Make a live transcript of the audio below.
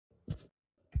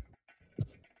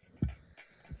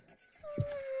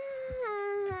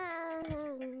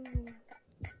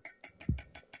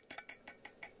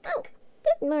Oh,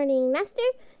 good morning, Master.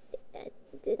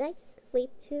 Did I sleep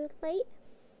too late?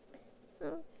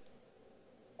 Oh,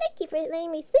 thank you for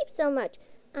letting me sleep so much.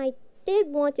 I did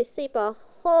want to sleep a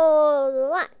whole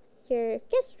lot. Your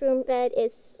guest room bed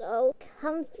is so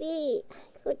comfy.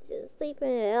 I could just sleep in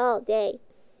it all day.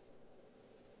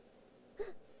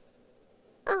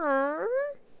 Ah,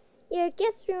 your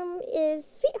guest room is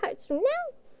Sweetheart's room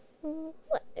now?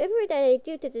 Whatever did I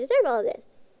do to deserve all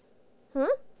this?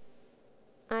 Huh?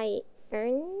 I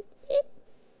earned it?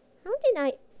 How did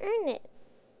I earn it?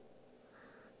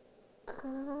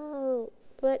 Oh,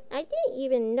 but I didn't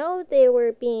even know they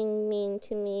were being mean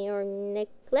to me or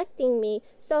neglecting me,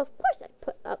 so of course I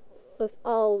put up with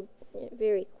all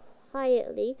very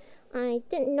quietly. I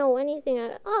didn't know anything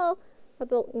at all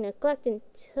about neglect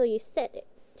until you said it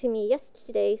to me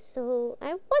yesterday, so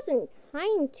I wasn't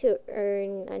trying to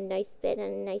earn a nice bed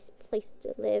and a nice place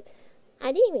to live.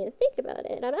 I didn't even think about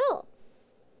it at all.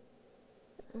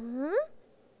 Huh?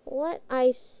 What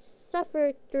I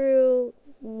suffered through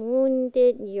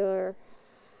wounded your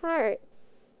heart.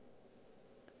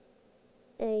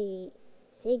 A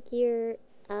figure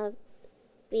of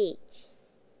speech.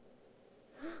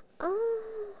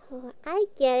 Oh, I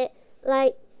get it.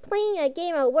 Like playing a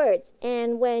game of words,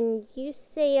 and when you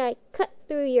say I cut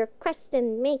through your crust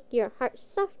and make your heart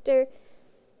softer,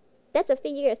 that's a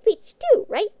figure of speech too,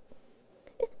 right?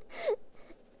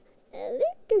 They're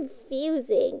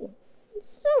confusing.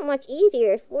 It's so much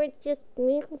easier if we're just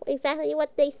exactly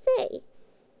what they say.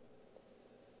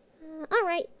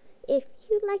 Alright, if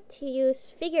you'd like to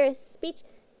use figure of speech,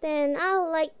 then I'll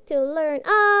like to learn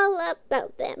all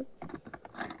about them.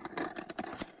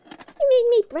 You made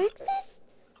me breakfast?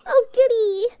 Oh,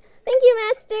 goody! Thank you,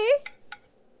 Master!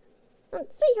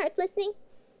 Sweetheart's listening.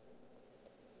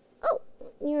 Oh,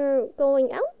 you're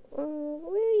going out? Where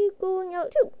are you going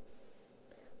out to?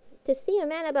 To see a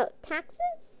man about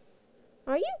taxes?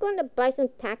 Are you going to buy some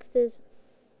taxes?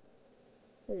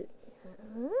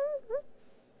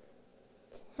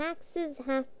 Taxes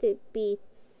have to be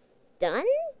done?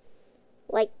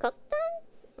 Like cooked on?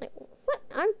 Like, what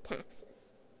are taxes?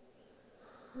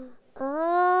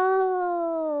 Oh,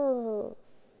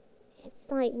 it's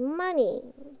like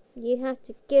money you have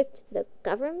to give to the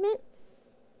government?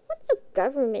 What's the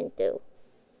government do?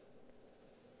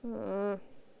 Shouldn't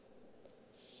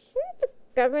the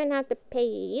government have to pay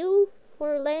you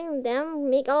for letting them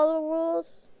make all the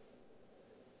rules?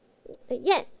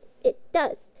 Yes, it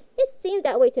does. It seems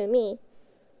that way to me.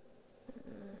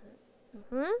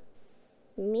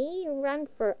 Me run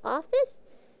for office?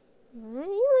 I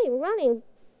like running,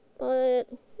 but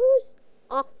whose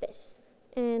office?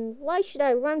 And why should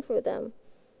I run for them?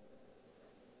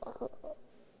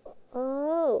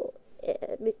 Oh,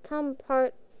 become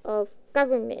part of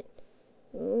government.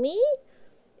 Me?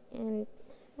 And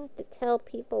have to tell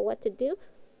people what to do?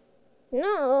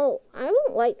 No, I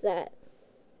won't like that.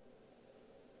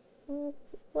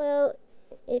 Well,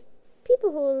 if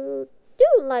people who do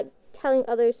like telling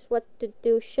others what to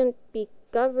do shouldn't be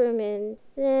government,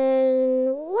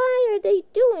 then why are they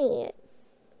doing it?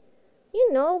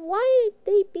 You know, why are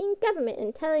they being government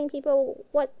and telling people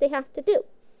what they have to do?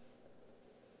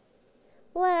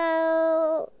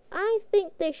 Well, I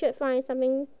think they should find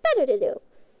something better to do.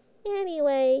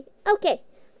 Anyway, okay,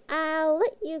 I'll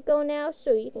let you go now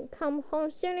so you can come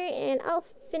home sooner and I'll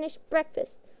finish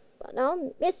breakfast. But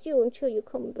I'll miss you until you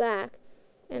come back.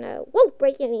 And I won't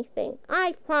break anything,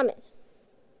 I promise.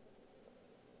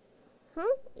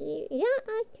 Huh? Yeah,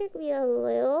 I could be a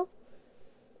little.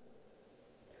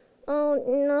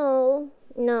 Oh,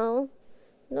 no.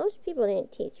 Those people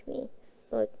didn't teach me.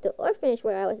 But the orphanage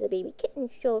where I was a baby kitten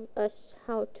showed us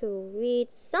how to read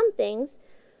some things.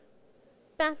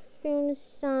 Bathroom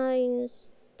signs,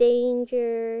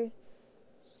 danger,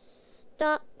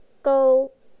 stop,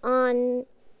 go, on,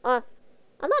 off.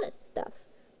 A lot of stuff.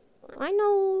 I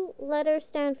know letters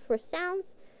stand for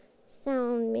sounds.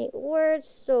 Sound make words,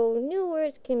 so new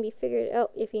words can be figured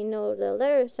out if you know the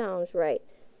letter sounds right.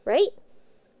 Right?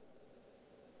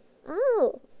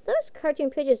 Oh, those cartoon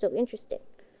pages look interesting.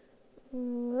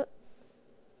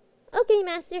 Okay,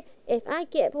 Master, if I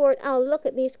get bored, I'll look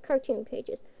at these cartoon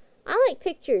pages. I like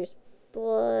pictures,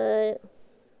 but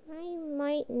I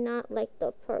might not like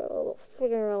the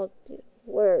figure out these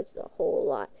words a whole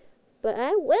lot. But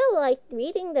I will like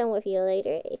reading them with you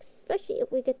later, especially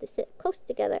if we get to sit close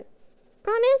together.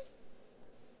 Promise?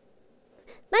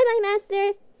 Bye-bye,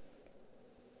 Master!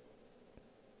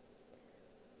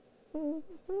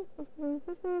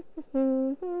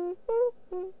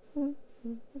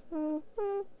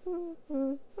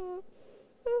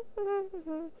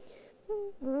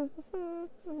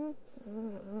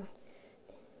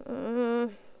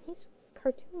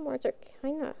 words are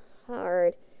kind of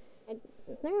hard.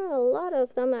 There are a lot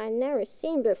of them I've never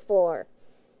seen before.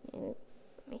 And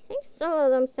I think some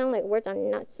of them sound like words I'm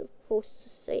not supposed to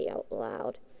say out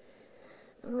loud.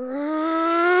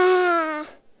 Ah!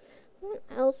 What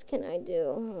else can I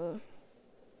do?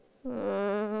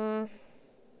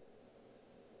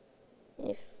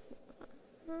 If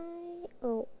I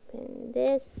open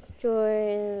this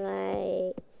door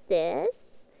like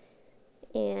this,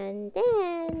 and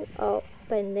then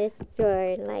open this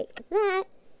door like that,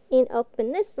 and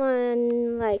open this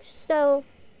one like so,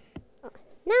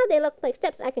 now they look like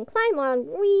steps I can climb on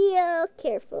real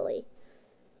carefully.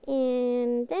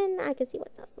 And then I can see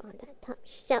what's up on that top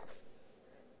shelf.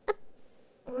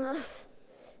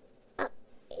 Up,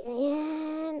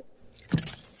 and...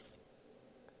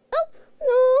 Oh,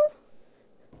 no!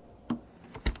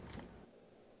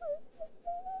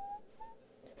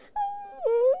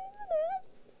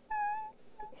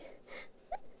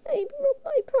 I broke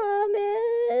my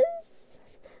promise.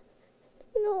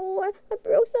 No, I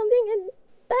broke something and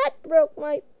that broke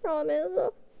my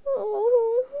promise.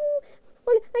 Oh,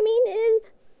 what I mean is,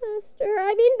 Master,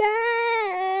 I mean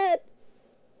that.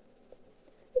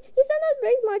 You said not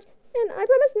very much, and I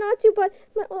promise not to, but,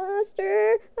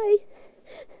 Master, I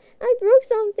broke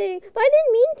something, but I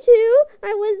didn't mean to.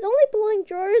 I was only pulling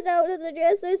drawers out of the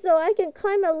dresser so I can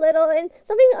climb a little, and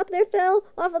something up there fell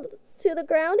off to the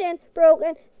ground and broke,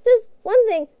 and just one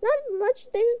thing, not much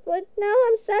things, but now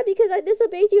I'm sad because I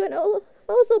disobeyed you, and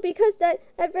also because that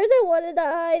at first I wanted to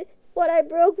hide what I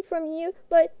broke from you,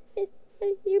 but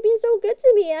you're being so good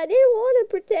to me, I didn't want to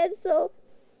pretend, so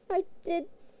I didn't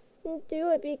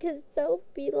do it because that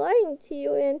would be lying to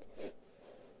you, and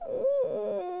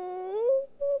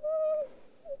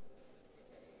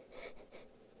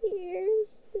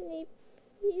here's the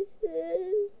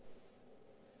pieces.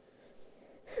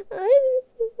 I'm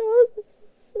so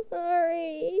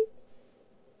sorry.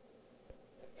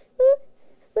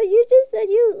 But you just said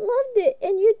you loved it,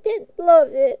 and you did love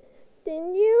it,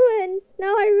 didn't you? And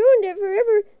now I ruined it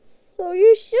forever, so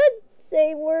you should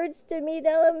say words to me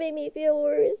that'll make me feel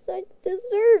worse. I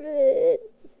deserve it.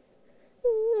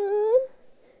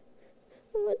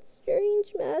 What's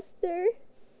strange, Master?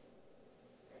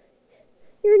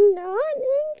 You're not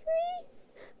angry?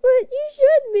 But you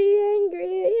should be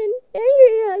angry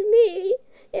at me.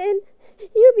 And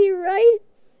you'd be right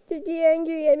to be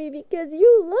angry at me because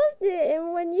you loved it.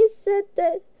 And when you said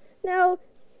that now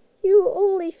you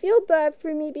only feel bad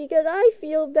for me because I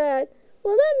feel bad,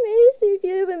 well, that makes me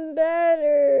feel even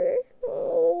better.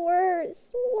 Oh,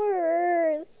 worse.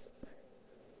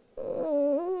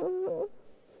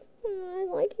 I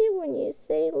like it when you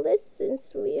say, listen,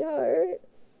 sweetheart.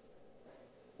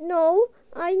 No,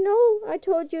 I know I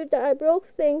told you that I broke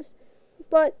things,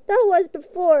 but that was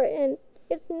before, and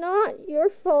it's not your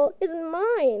fault, it's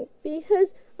mine,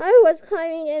 because I was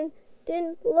climbing and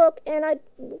didn't look, and I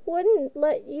wouldn't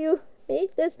let you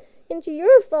make this into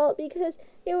your fault because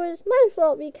it was my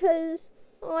fault because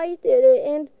I did it,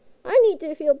 and I need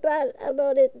to feel bad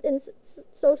about it, and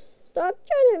so stop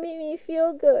trying to make me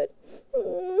feel good.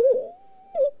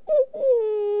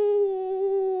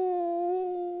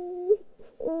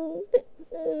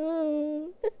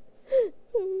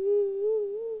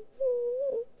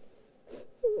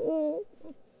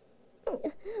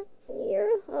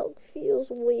 Your hug feels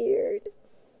weird.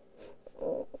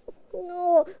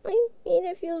 No, I mean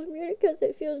it feels weird because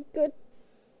it feels good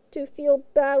to feel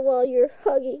bad while you're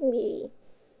hugging me.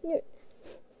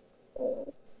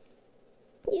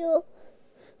 You'll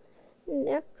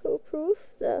neko-proof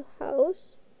the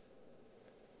house.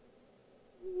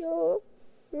 You'll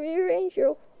rearrange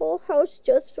your whole house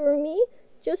just for me,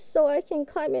 just so I can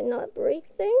climb and not break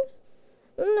things.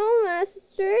 No,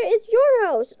 Master, it's your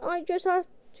house. I just have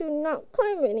to not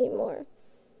climb anymore.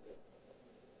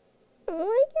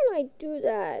 Why can't I do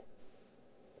that?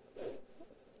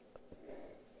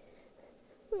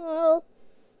 Well,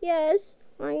 yes,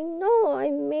 I know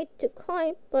I'm made to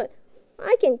climb, but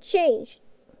I can change.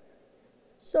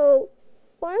 So,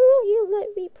 why won't you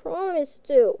let me promise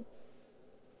to?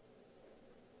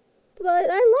 But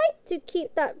I like to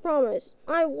keep that promise.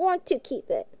 I want to keep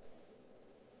it.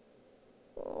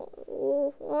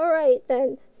 Oh, alright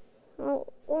then.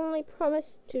 I'll only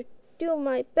promise to do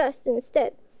my best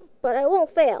instead, but I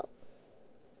won't fail.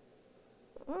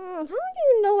 How do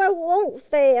you know I won't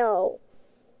fail?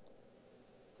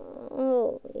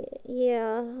 Oh,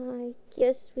 yeah, I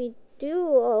guess we do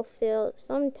all fail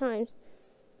sometimes.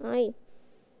 I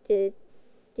did,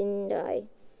 didn't I?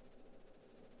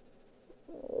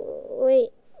 Wait,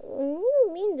 what do you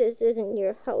mean this isn't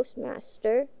your house,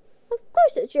 Master? Of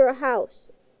course it's your house.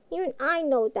 Even I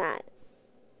know that.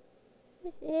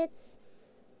 It's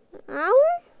our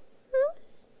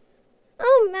house?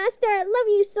 Oh, Master, I love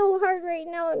you so hard right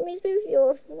now. It makes me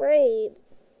feel afraid.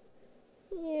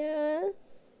 Yes,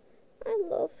 I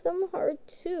love them hard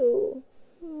too.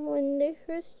 When they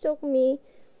first took me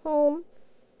home,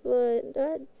 but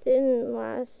that didn't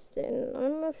last, and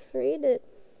I'm afraid that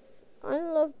I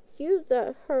loved you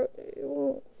that hurt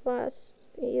won't last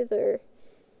either.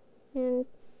 And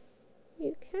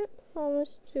you can't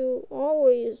promise to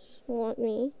always want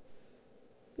me,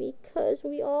 because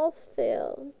we all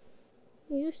fail.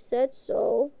 You said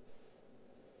so.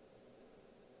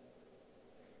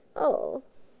 Oh,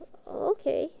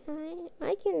 okay.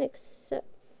 I can accept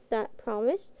that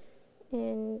promise.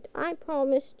 And I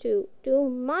promise to do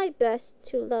my best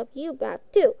to love you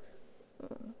back too.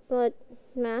 But,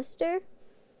 Master,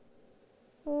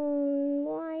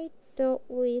 why don't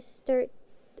we start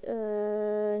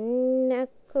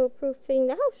neko-proofing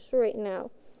the house right now?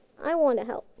 I want to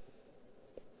help.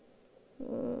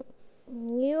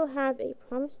 You have a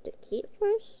promise to keep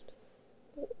first?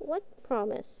 What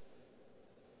promise?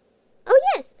 Oh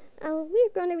yes! We're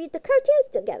going to read the cartoons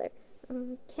together.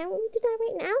 Can't we do that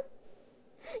right now?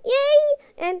 Yay!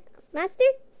 And, Master,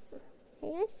 may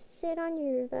I sit on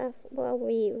your lap while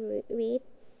we read?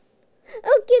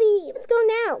 Oh, Giddy! Let's go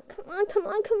now! Come on, come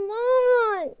on, come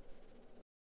on!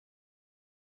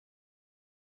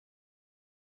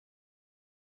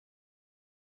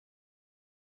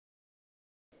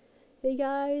 Hey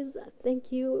guys,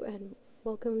 thank you and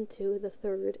welcome to the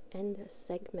third end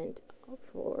segment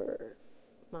for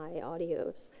my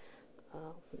audios.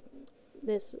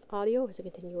 This audio is a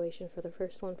continuation for the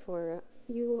first one for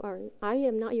I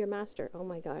am not your master. Oh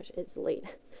my gosh, it's late.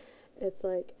 It's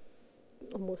like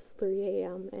almost 3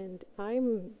 a.m. and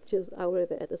I'm just out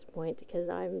of it at this point because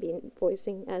I'm being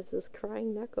voicing as this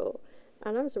crying neko.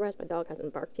 And I'm surprised my dog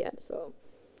hasn't barked yet, so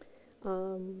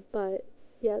but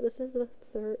yeah, this is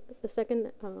the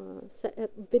second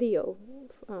video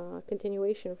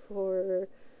continuation for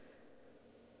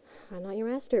I'm Not Your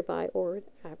Master by Or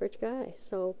Average Guy.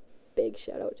 So big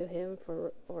shout out to him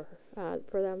for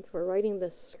them for writing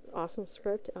this awesome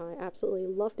script. I absolutely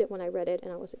loved it when I read it,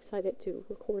 and I was excited to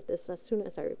record this as soon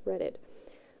as I read it.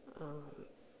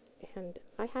 And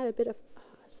I had a bit of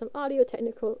some audio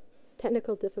technical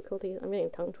difficulties. I'm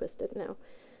getting tongue twisted now,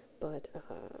 but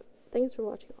thanks for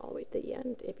watching all the way to the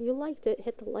end. If you liked it,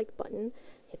 hit the like button,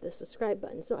 hit the subscribe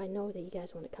button, so I know that you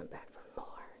guys want to come back for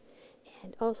more.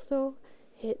 And also,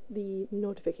 hit the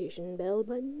notification bell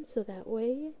button, so that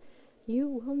way you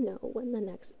will know when the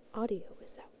next audio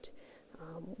is out.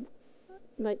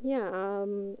 But yeah,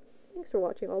 thanks for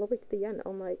watching all the way to the end.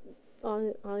 I'm like,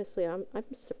 honestly, I'm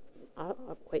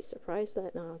quite surprised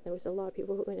that there was a lot of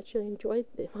people who actually enjoyed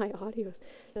my audios,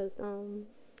 because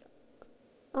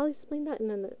I'll explain that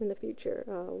in the future,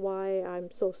 why I'm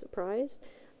so surprised.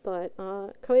 But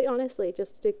quite honestly,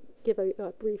 just to give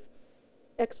a brief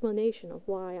explanation of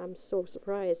why I'm so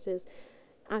surprised is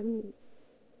I'm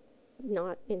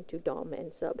not into dom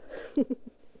and sub.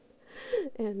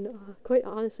 And quite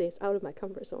honestly, it's out of my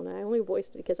comfort zone. I only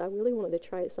voiced it because I really wanted to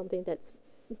try something that's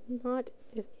not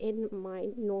in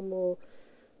my normal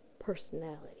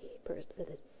personality,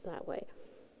 that way.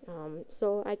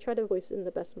 So I try to voice it in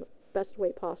the best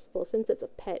way possible, since it's a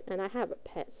pet, and I have a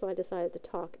pet, so I decided to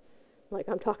talk like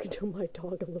I'm talking to my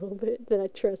dog a little bit. Then I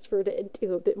transferred it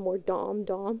into a bit more dom.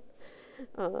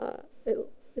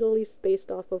 At least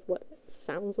based off of what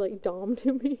sounds like dom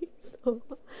to me. So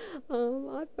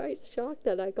I'm quite shocked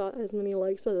that I got as many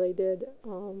likes as I did,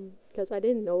 because I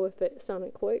didn't know if it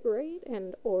sounded quite right,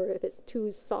 or if it's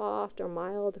too soft or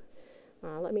mild.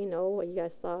 Let me know what you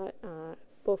guys thought,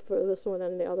 both for this one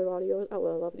and the other audios. I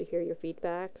would love to hear your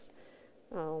feedbacks.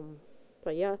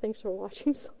 But yeah, thanks for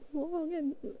watching so long,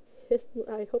 and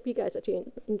I hope you guys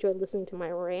actually enjoyed listening to my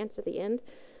rants at the end.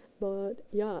 But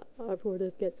yeah, before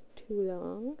this gets too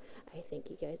long, I thank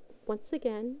you guys once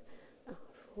again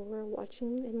for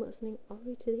watching and listening all the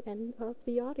way to the end of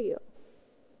the audio.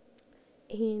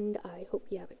 And I hope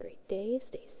you have a great day.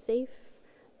 Stay safe.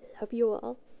 Love you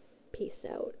all. Peace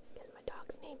out. That's my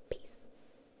dog's name. Peace.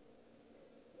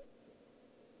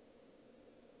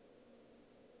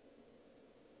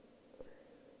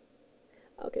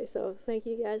 Okay, so thank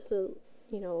you guys for,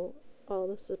 all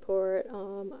the support.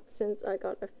 Since I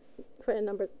got quite a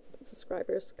number of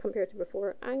subscribers compared to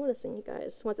before, I'm going to sing you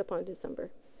guys Once Upon a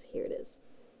December. So here it is.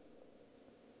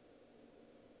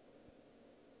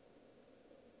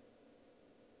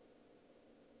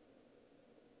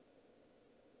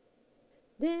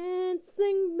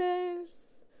 Dancing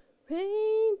bears,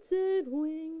 painted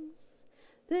wings,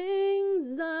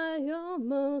 things I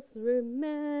almost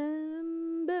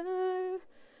remember. December.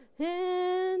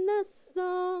 And the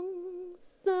song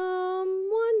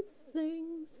someone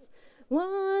sings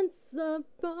once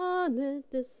upon a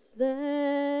December.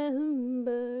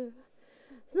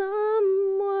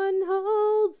 Someone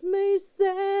holds me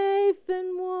safe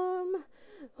and warm.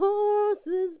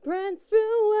 Horses prance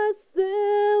through a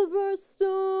silver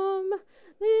storm.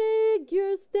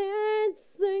 Figures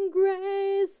dancing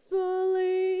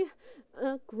gracefully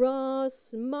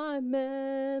across my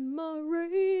memory.